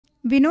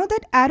We know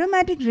that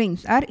aromatic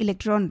rings are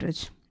electron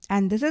rich,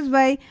 and this is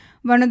why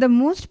one of the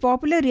most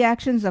popular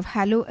reactions of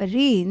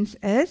haloarenes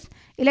is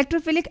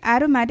electrophilic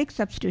aromatic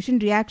substitution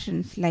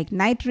reactions like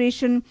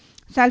nitration,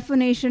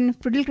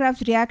 sulfonation,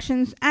 Friedel-Crafts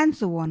reactions, and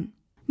so on.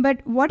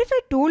 But what if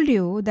I told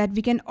you that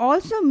we can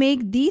also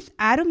make these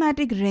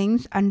aromatic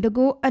rings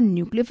undergo a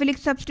nucleophilic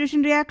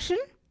substitution reaction?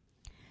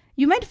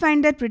 You might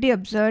find that pretty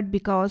absurd,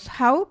 because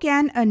how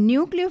can a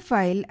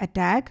nucleophile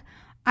attack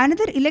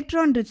another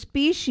electron-rich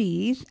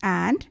species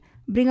and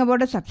bring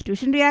about a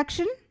substitution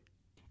reaction?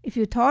 If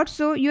you thought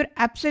so, you're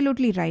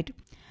absolutely right.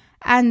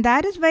 And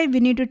that is why we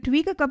need to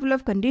tweak a couple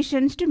of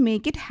conditions to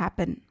make it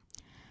happen.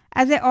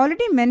 As I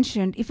already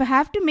mentioned, if I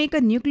have to make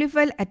a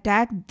nucleophile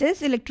attack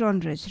this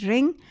electron-rich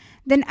ring,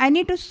 then I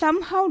need to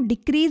somehow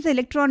decrease the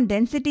electron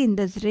density in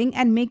this ring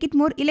and make it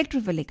more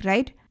electrophilic,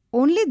 right?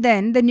 Only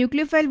then the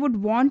nucleophile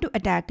would want to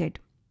attack it.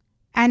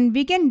 And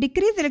we can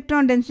decrease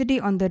electron density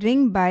on the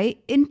ring by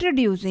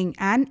introducing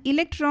an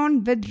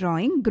electron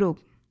withdrawing group.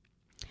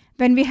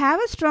 When we have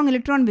a strong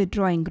electron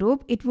withdrawing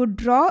group, it would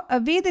draw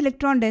away the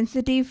electron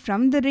density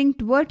from the ring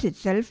towards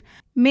itself,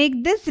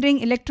 make this ring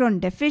electron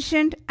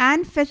deficient,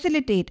 and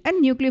facilitate a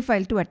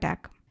nucleophile to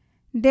attack.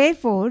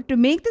 Therefore, to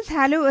make this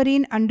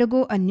haloarene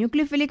undergo a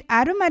nucleophilic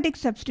aromatic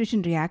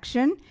substitution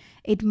reaction,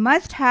 it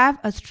must have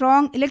a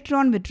strong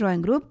electron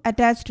withdrawing group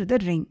attached to the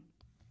ring.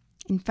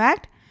 In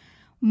fact,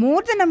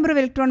 more the number of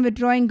electron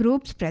withdrawing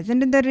groups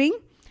present in the ring,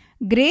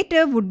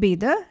 greater would be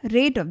the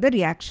rate of the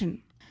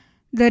reaction.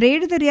 The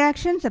rate of the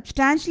reaction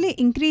substantially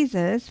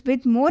increases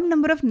with more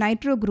number of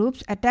nitro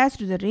groups attached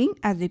to the ring,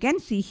 as you can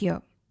see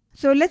here.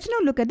 So let's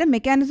now look at the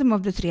mechanism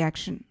of this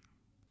reaction.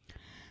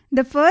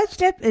 The first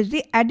step is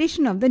the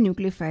addition of the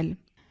nucleophile.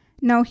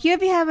 Now here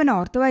we have an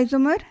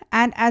orthoisomer,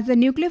 and as the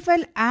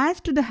nucleophile adds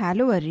to the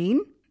haloarene,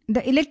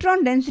 the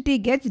electron density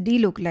gets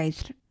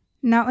delocalized.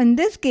 Now in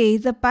this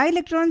case, the pi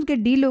electrons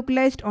get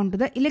delocalized onto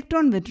the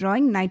electron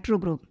withdrawing nitro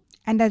group.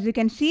 And as you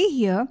can see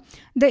here,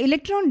 the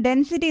electron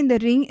density in the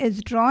ring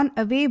is drawn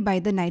away by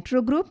the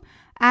nitro group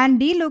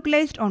and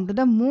delocalized onto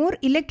the more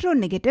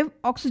electronegative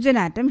oxygen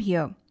atom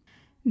here.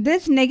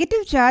 This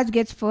negative charge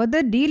gets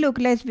further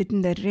delocalized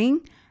within the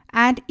ring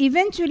and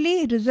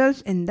eventually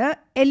results in the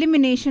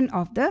elimination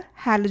of the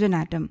halogen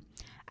atom.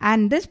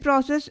 And this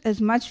process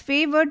is much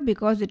favored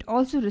because it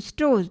also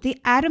restores the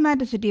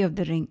aromaticity of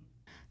the ring.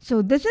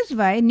 So this is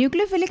why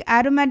nucleophilic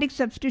aromatic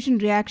substitution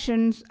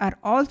reactions are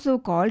also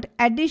called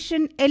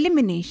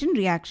addition-elimination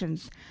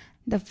reactions.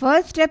 The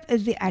first step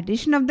is the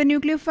addition of the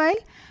nucleophile,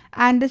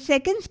 and the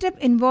second step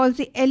involves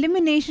the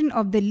elimination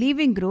of the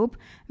leaving group,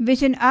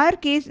 which in our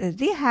case is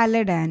the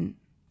halidane.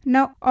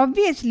 Now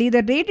obviously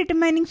the rate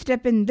determining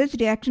step in this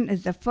reaction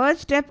is the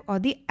first step, or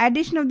the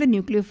addition of the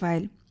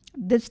nucleophile.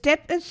 This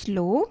step is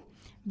slow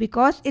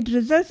because it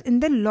results in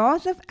the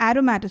loss of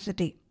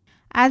aromaticity.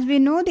 As we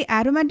know, the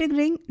aromatic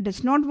ring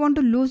does not want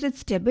to lose its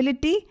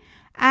stability,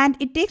 and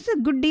it takes a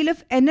good deal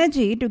of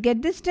energy to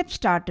get this step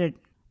started.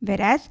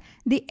 Whereas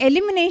the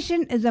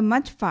elimination is a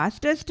much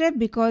faster step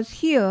because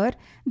here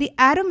the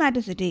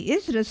aromaticity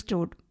is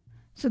restored.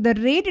 So the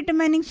rate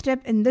determining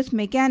step in this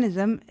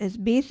mechanism is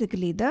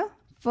basically the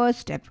first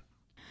step.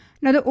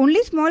 Now the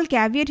only small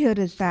caveat here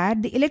is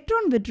that the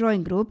electron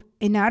withdrawing group,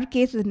 in our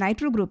case the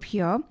nitro group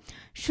here,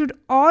 should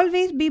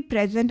always be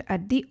present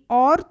at the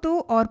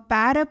ortho or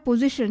para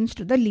positions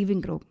to the leaving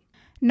group.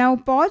 Now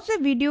pause the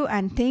video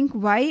and think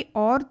why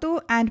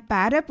ortho and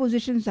para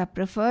positions are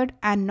preferred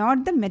and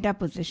not the meta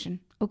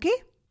position. Okay?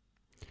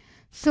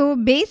 So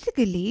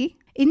basically,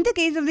 in the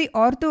case of the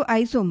ortho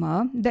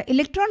isomer, the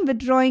electron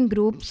withdrawing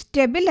group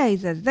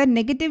stabilizes the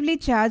negatively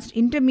charged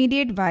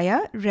intermediate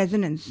via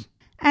resonance.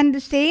 And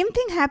the same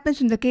thing happens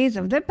in the case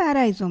of the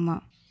para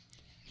isomer.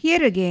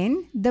 Here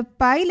again, the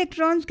pi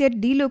electrons get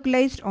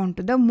delocalized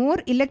onto the more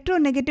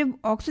electronegative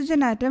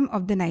oxygen atom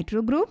of the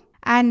nitro group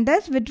and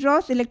thus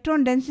withdraws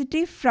electron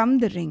density from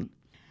the ring.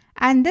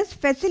 And this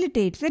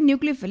facilitates a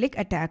nucleophilic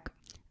attack.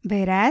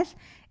 Whereas,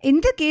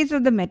 in the case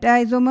of the meta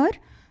isomer,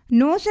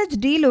 no such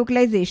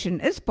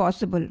delocalization is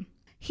possible.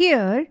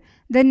 Here,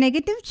 the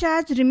negative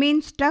charge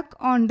remains stuck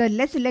on the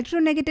less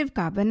electronegative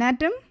carbon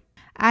atom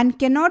and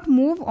cannot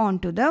move on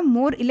to the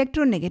more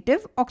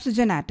electronegative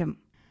oxygen atom.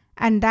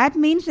 And that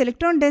means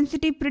electron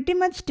density pretty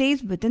much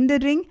stays within the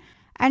ring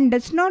and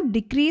does not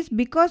decrease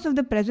because of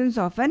the presence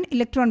of an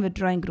electron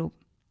withdrawing group.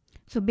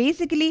 So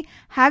basically,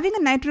 having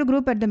a nitro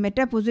group at the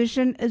meta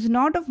position is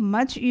not of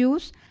much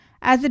use,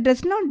 as it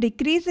does not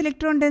decrease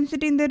electron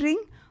density in the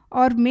ring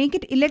or make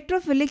it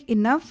electrophilic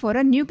enough for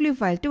a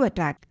nucleophile to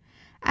attack.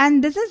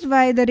 And this is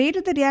why the rate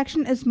of the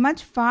reaction is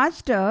much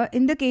faster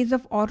in the case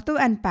of ortho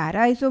and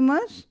para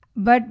isomers,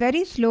 but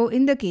very slow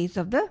in the case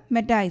of the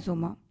meta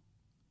isomer.